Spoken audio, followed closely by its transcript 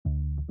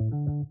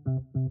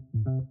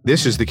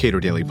This is the Cato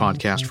Daily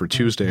Podcast for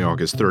Tuesday,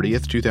 August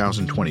 30th,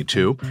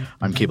 2022.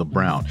 I'm Caleb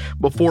Brown.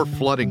 Before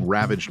flooding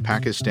ravaged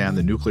Pakistan,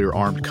 the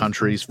nuclear-armed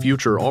country's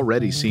future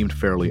already seemed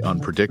fairly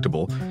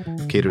unpredictable.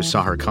 Cato's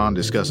Sahar Khan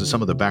discusses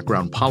some of the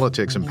background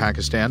politics in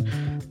Pakistan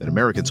that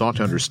Americans ought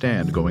to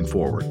understand going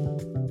forward.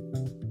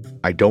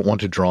 I don't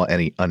want to draw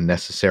any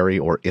unnecessary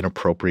or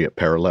inappropriate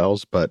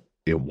parallels, but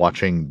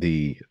watching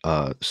the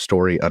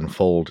story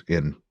unfold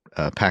in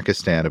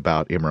Pakistan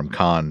about Imran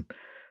Khan,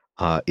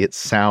 it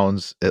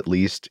sounds, at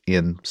least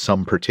in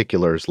some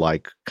particulars,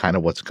 like kind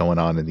of what's going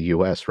on in the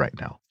U.S. right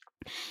now.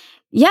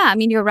 Yeah, I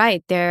mean, you're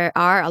right. There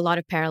are a lot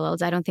of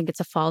parallels. I don't think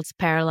it's a false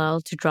parallel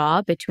to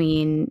draw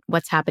between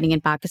what's happening in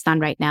Pakistan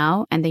right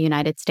now and the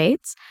United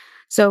States.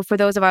 So for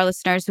those of our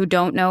listeners who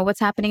don't know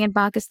what's happening in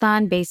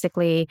Pakistan,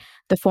 basically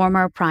the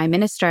former Prime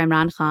Minister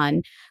Imran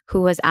Khan,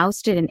 who was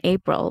ousted in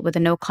April with a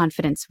no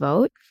confidence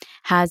vote,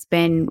 has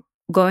been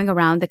going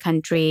around the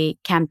country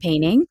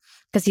campaigning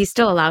because he's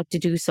still allowed to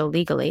do so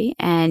legally.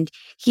 And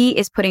he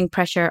is putting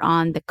pressure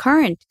on the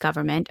current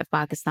government of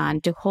Pakistan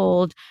to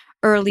hold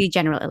early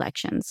general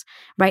elections.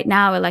 Right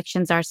now,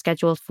 elections are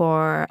scheduled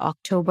for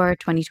October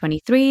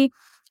 2023.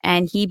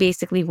 And he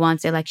basically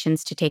wants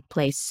elections to take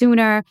place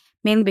sooner,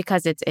 mainly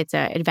because it's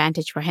an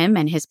advantage for him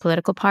and his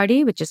political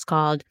party, which is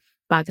called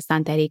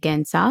Pakistan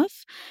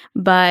Tehreek-e-Insaf.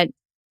 But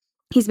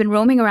he's been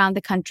roaming around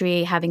the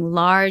country, having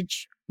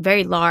large,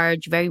 very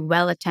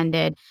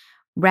well-attended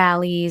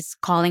rallies,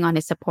 calling on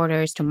his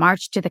supporters to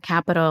march to the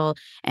capital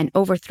and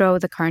overthrow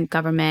the current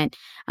government.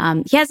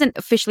 He hasn't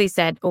officially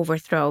said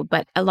overthrow,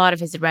 but a lot of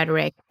his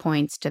rhetoric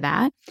points to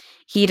that.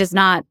 He does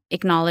not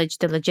acknowledge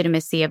the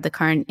legitimacy of the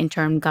current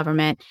interim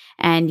government,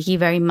 and he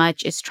very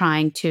much is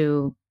trying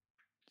to,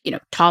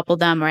 topple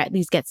them, or at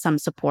least get some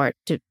support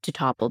to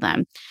topple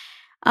them.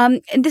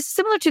 And this is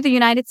similar to the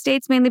United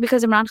States, mainly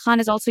because Imran Khan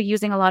is also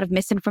using a lot of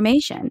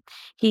misinformation.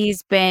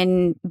 He's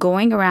been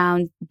going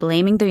around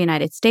blaming the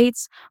United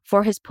States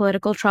for his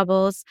political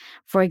troubles.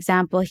 For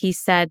example, he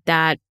said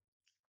that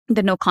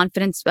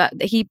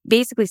he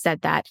basically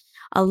said that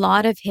a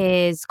lot of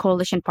his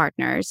coalition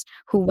partners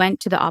who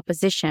went to the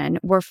opposition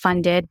were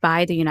funded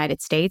by the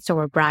United States or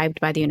were bribed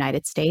by the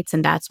United States,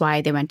 and that's why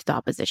they went to the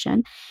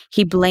opposition.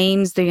 He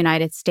blames the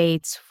United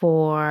States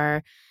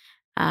for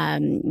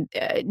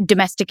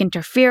domestic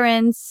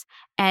interference,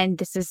 and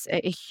this is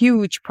a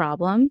huge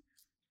problem.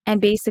 And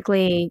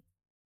basically,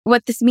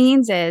 what this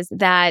means is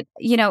that,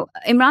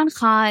 Imran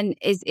Khan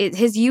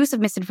his use of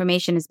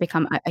misinformation has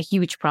become a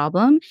huge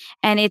problem,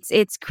 and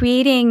it's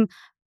creating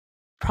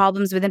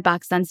problems within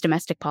Pakistan's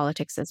domestic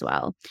politics as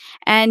well.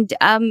 And,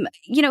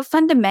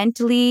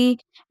 fundamentally,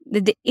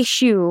 the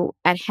issue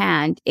at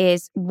hand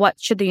is,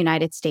 what should the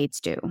United States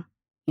do?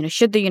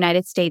 Should the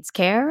United States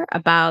care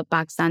about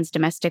Pakistan's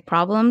domestic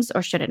problems,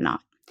 or should it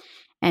not?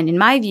 And in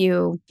my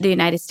view, the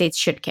United States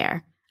should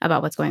care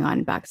about what's going on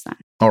in Pakistan.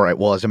 All right.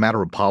 Well, as a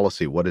matter of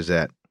policy, what does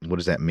that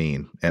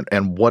mean?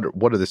 And what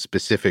are the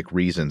specific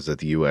reasons that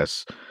the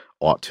U.S.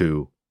 ought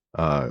to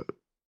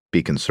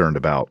be concerned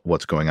about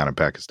what's going on in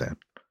Pakistan?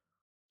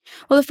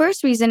 Well, the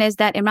first reason is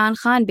that Imran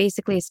Khan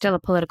basically is still a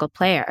political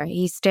player.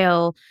 He's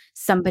still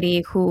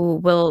somebody who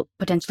will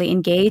potentially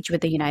engage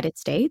with the United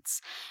States.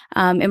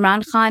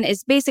 Imran Khan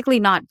is basically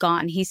not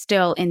gone. He's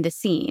still in the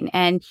scene.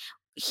 And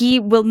he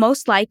will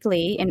most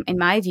likely, in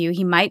my view,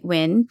 he might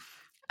win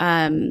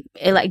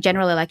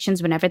general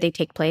elections whenever they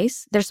take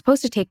place. They're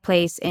supposed to take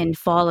place in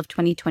fall of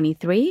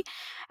 2023.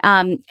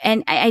 And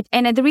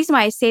the reason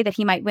why I say that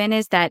he might win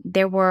is that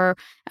there were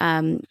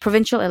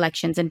provincial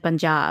elections in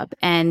Punjab,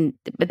 and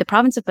the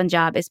province of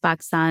Punjab is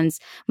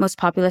Pakistan's most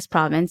populous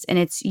province, and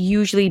it's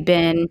usually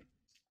been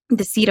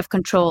the seat of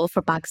control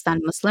for Pakistan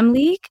Muslim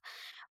League.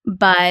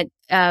 But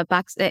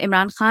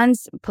Imran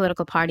Khan's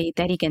political party,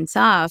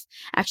 Tehreek-e-Insaf,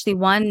 actually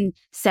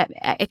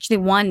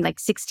won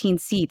like 16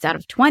 seats out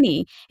of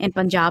 20 in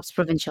Punjab's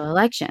provincial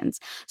elections.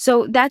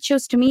 So that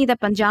shows to me that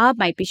Punjab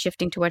might be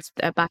shifting towards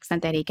Pakistan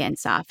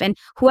Tehreek-e-Insaf, and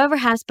whoever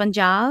has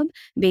Punjab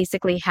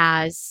basically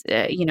has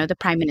the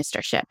prime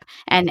ministership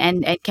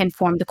and can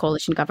form the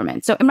coalition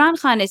government. So Imran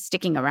Khan is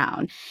sticking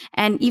around,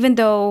 and even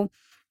though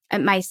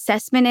my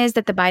assessment is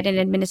that the Biden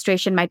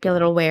administration might be a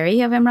little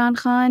wary of Imran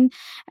Khan.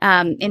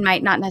 It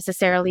might not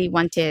necessarily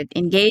want to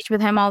engage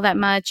with him all that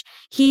much.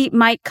 He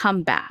might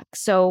come back.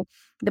 So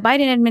the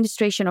Biden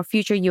administration or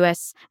future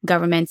U.S.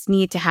 governments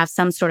need to have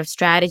some sort of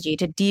strategy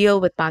to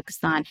deal with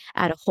Pakistan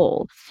as a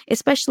whole,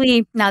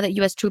 especially now that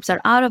U.S. troops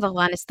are out of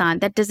Afghanistan.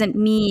 That doesn't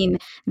mean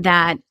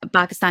that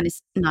Pakistan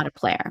is not a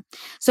player.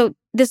 So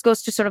this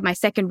goes to sort of my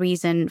second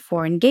reason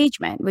for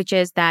engagement, which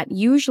is that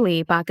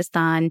usually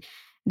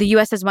the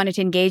U.S. has wanted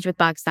to engage with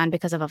Pakistan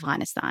because of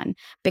Afghanistan,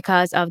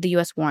 because of the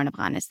U.S. war in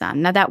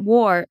Afghanistan. Now, that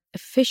war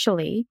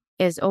officially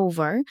is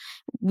over.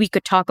 We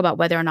could talk about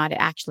whether or not it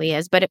actually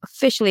is, but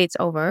officially it's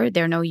over.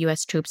 There are no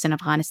U.S. troops in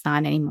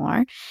Afghanistan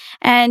anymore.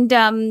 And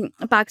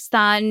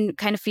Pakistan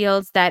kind of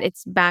feels that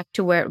it's back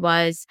to where it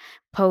was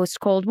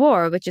post-Cold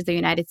War, which is the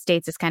United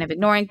States is kind of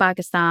ignoring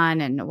Pakistan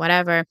and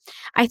whatever.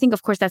 I think,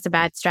 of course, that's a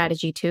bad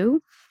strategy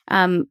too.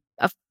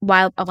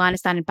 While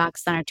Afghanistan and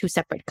Pakistan are two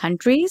separate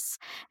countries,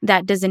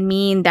 that doesn't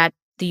mean that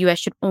the U.S.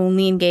 should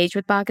only engage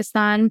with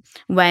Pakistan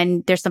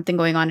when there's something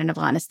going on in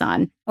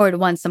Afghanistan or it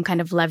wants some kind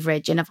of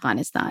leverage in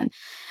Afghanistan.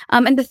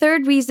 And the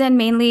third reason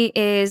mainly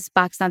is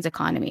Pakistan's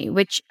economy,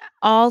 which,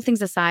 all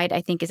things aside,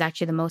 I think is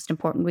actually the most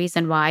important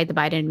reason why the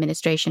Biden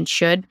administration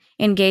should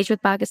engage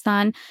with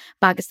Pakistan.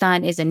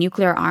 Pakistan is a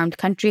nuclear armed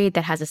country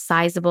that has a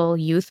sizable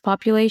youth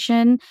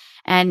population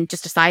and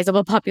just a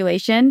sizable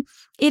population.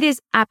 It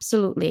is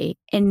absolutely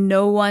in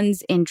no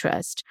one's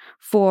interest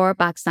for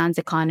Pakistan's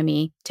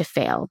economy to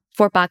fail,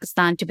 for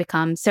Pakistan to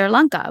become Sri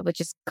Lanka, which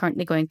is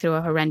currently going through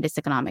a horrendous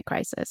economic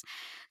crisis.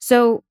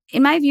 So,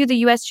 in my view, the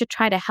U.S. should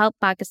try to help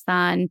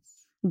Pakistan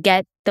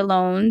get the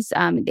loans.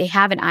 They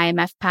have an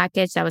IMF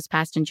package that was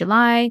passed in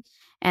July,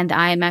 and the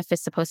IMF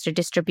is supposed to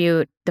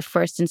distribute the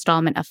first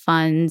installment of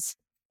funds,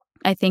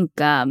 I think,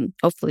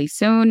 hopefully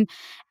soon.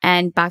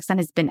 And Pakistan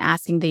has been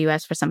asking the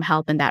U.S. for some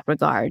help in that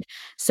regard.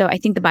 So I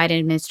think the Biden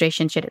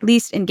administration should at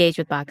least engage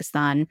with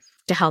Pakistan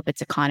to help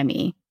its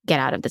economy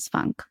get out of this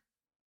funk.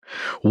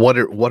 What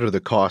are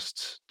the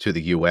costs to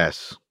the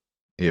U.S.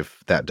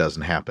 if that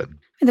doesn't happen?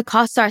 The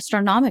costs are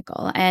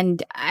astronomical.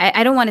 And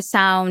I don't want to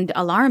sound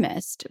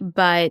alarmist,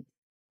 but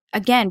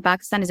again,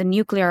 Pakistan is a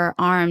nuclear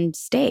armed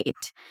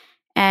state.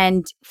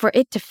 And for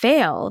it to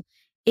fail,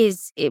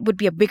 it would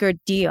be a bigger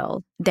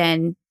deal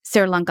than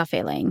Sri Lanka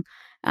failing,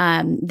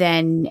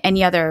 than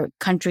any other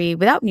country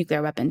without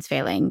nuclear weapons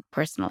failing,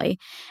 personally.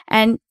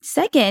 And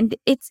second,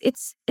 it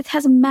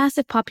has a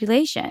massive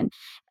population.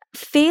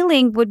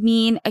 Failing would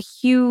mean a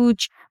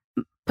huge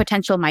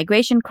potential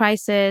migration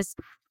crisis,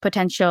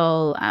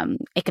 potential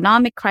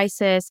economic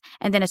crisis,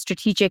 and then a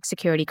strategic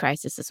security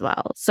crisis as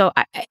well. So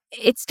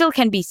it still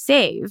can be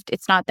saved.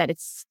 It's not that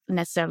it's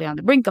necessarily on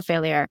the brink of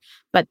failure,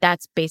 but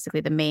that's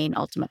basically the main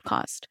ultimate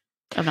cost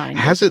of not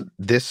engaging. Hasn't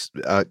this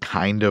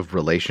kind of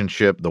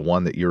relationship, the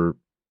one that you're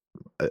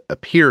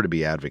appear to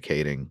be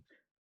advocating,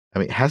 I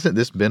mean, hasn't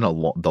this been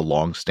the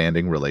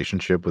long-standing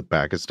relationship with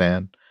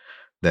Pakistan?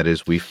 That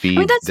is, we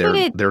feed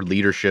their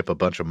leadership a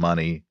bunch of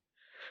money,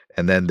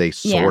 and then they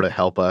sort of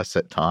help us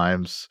at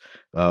times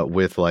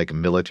with like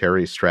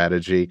military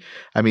strategy.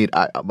 I mean,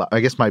 I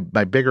guess my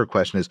bigger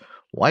question is,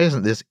 why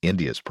isn't this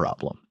India's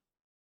problem?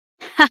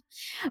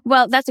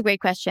 Well, that's a great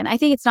question. I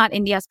think it's not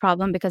India's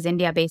problem because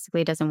India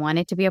basically doesn't want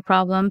it to be a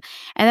problem.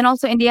 And then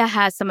also India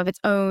has some of its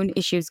own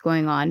issues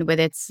going on with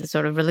its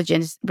sort of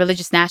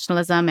religious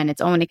nationalism and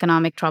its own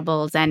economic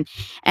troubles, and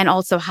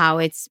also how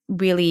it's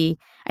really,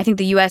 I think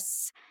the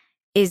U.S.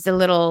 is a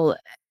little,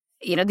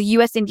 the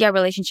U.S.-India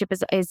relationship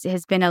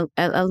has been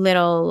a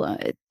little,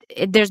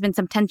 there's been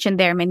some tension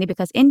there, mainly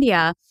because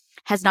India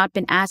has not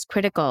been as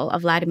critical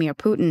of Vladimir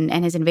Putin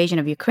and his invasion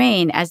of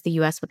Ukraine as the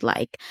U.S. would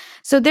like.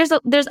 So there's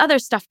other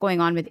stuff going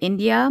on with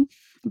India.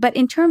 But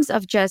in terms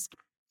of just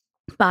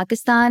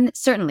Pakistan,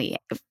 certainly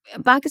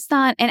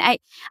Pakistan, and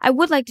I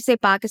would like to say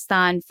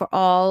Pakistan, for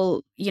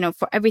all,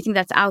 for everything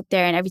that's out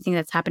there and everything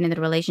that's happened in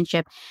the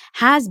relationship,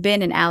 has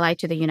been an ally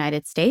to the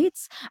United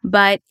States.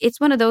 But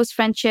it's one of those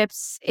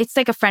friendships, it's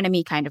like a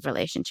frenemy kind of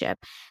relationship.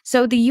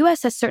 So the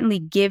U.S. has certainly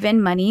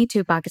given money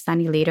to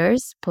Pakistani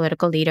leaders,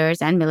 political leaders,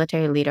 and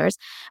military leaders,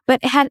 but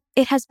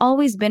it has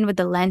always been with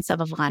the lens of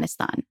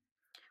Afghanistan.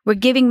 We're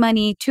giving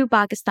money to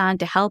Pakistan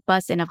to help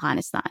us in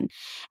Afghanistan.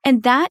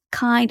 And that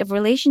kind of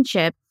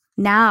relationship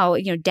now,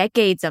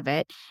 decades of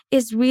it,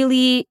 is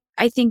really,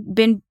 I think,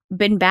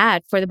 been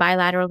bad for the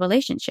bilateral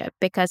relationship,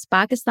 because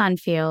Pakistan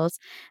feels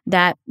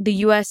that the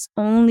U.S.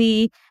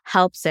 only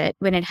helps it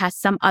when it has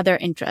some other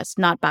interest,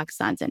 not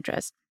Pakistan's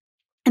interest.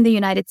 And the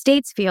United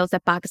States feels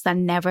that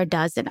Pakistan never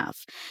does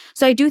enough.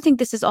 So I do think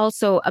this is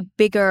also a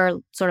bigger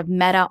sort of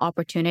meta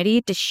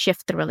opportunity to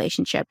shift the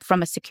relationship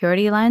from a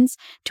security lens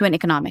to an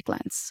economic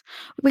lens,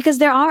 because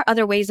there are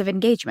other ways of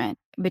engagement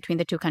between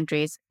the two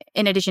countries,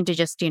 in addition to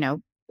just,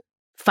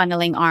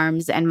 funneling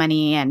arms and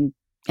money and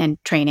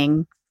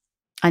training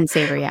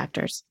unsavory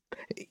actors.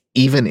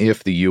 Even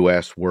if the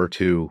U.S. were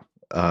to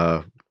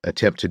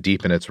attempt to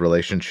deepen its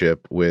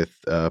relationship with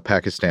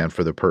Pakistan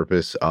for the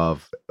purpose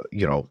of,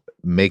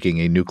 making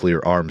a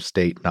nuclear armed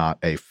state not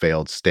a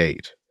failed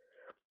state,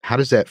 how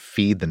does that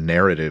feed the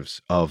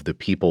narratives of the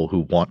people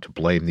who want to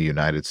blame the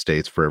United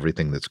States for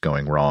everything that's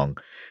going wrong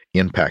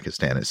in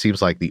Pakistan? It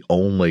seems like the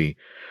only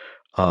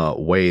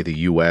way the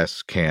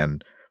U.S.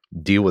 can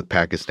deal with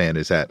Pakistan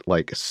is at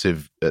like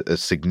a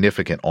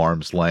significant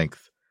arm's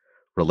length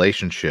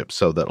relationship,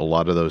 so that a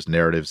lot of those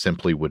narratives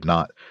simply would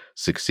not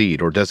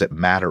succeed? Or does it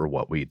matter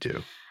what we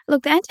do?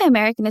 Look, the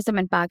anti-Americanism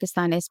in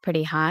Pakistan is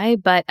pretty high,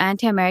 but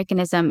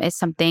anti-Americanism is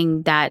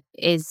something that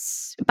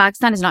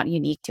Pakistan is not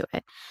unique to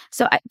it.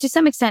 So to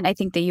some extent, I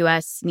think the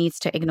U.S. needs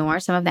to ignore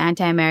some of the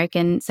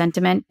anti-American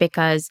sentiment,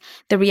 because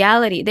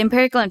the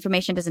empirical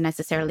information doesn't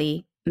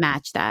necessarily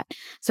match that.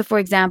 So, for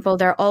example,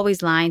 there are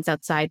always lines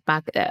outside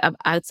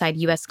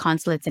U.S.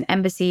 consulates and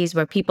embassies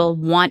where people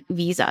want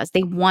visas.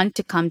 They want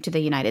to come to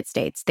the United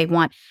States. They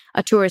want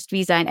a tourist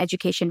visa, an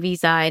education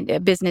visa, and a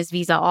business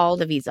visa, all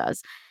the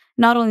visas.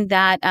 Not only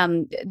that,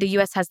 the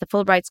U.S. has the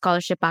Fulbright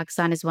Scholarship.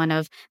 Pakistan is one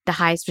of the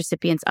highest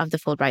recipients of the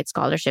Fulbright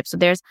Scholarship. So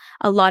there's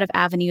a lot of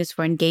avenues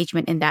for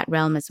engagement in that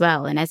realm as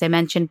well. And as I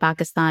mentioned,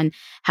 Pakistan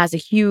has a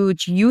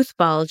huge youth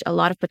bulge, a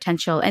lot of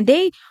potential, and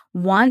they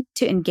want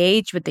to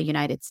engage with the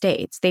United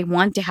States. They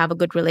want to have a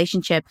good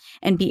relationship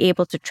and be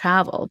able to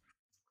travel.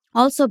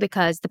 Also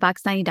because the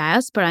Pakistani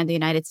diaspora in the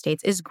United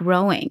States is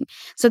growing.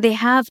 So they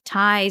have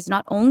ties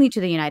not only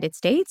to the United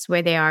States,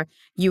 where they are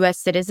U.S.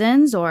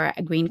 citizens or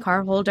green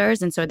card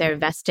holders, and so they're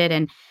vested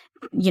in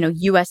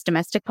U.S.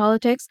 domestic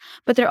politics,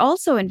 but they're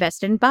also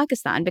invested in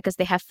Pakistan because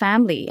they have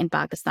family in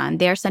Pakistan.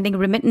 They are sending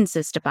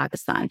remittances to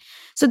Pakistan.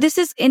 So this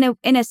is,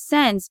 in a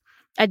sense,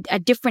 a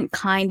different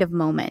kind of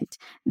moment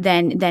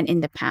than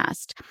in the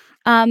past.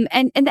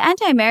 And the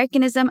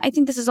anti-Americanism, I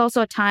think this is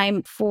also a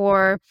time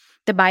for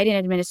the Biden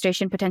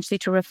administration potentially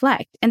to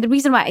reflect. And the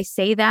reason why I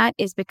say that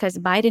is because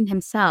Biden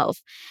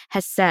himself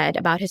has said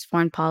about his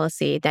foreign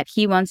policy that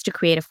he wants to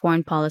create a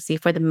foreign policy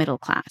for the middle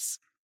class.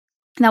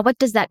 Now, what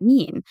does that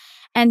mean?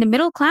 And the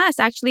middle class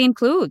actually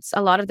includes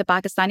a lot of the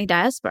Pakistani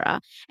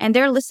diaspora, and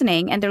they're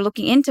listening and they're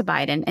looking into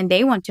Biden, and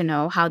they want to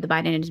know how the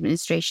Biden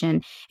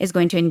administration is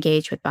going to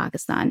engage with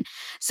Pakistan.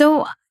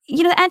 So,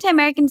 the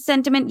anti-American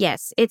sentiment,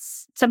 yes,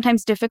 it's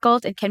sometimes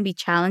difficult. It can be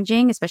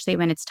challenging, especially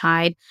when it's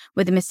tied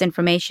with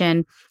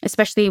misinformation,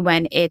 especially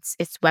when it's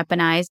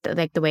weaponized,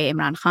 like the way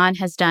Imran Khan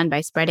has done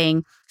by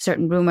spreading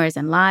certain rumors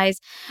and lies.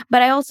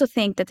 But I also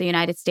think that the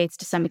United States,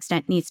 to some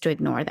extent, needs to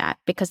ignore that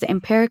because the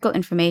empirical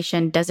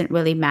information doesn't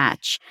really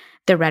match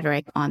the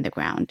rhetoric on the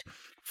ground.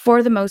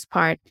 For the most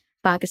part,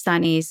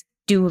 Pakistanis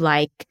do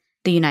like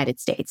the United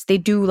States. They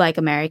do like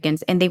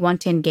Americans, and they want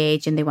to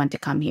engage and they want to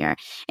come here.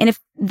 And if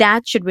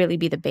that should really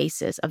be the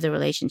basis of the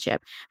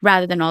relationship,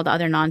 rather than all the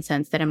other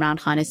nonsense that Imran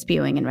Khan is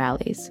spewing in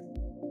rallies.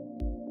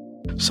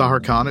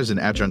 Sahar Khan is an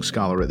adjunct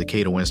scholar at the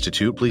Cato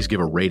Institute. Please give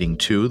a rating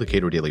to the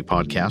Cato Daily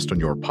Podcast on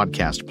your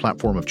podcast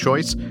platform of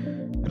choice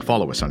and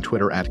follow us on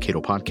Twitter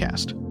 @Cato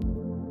Podcast.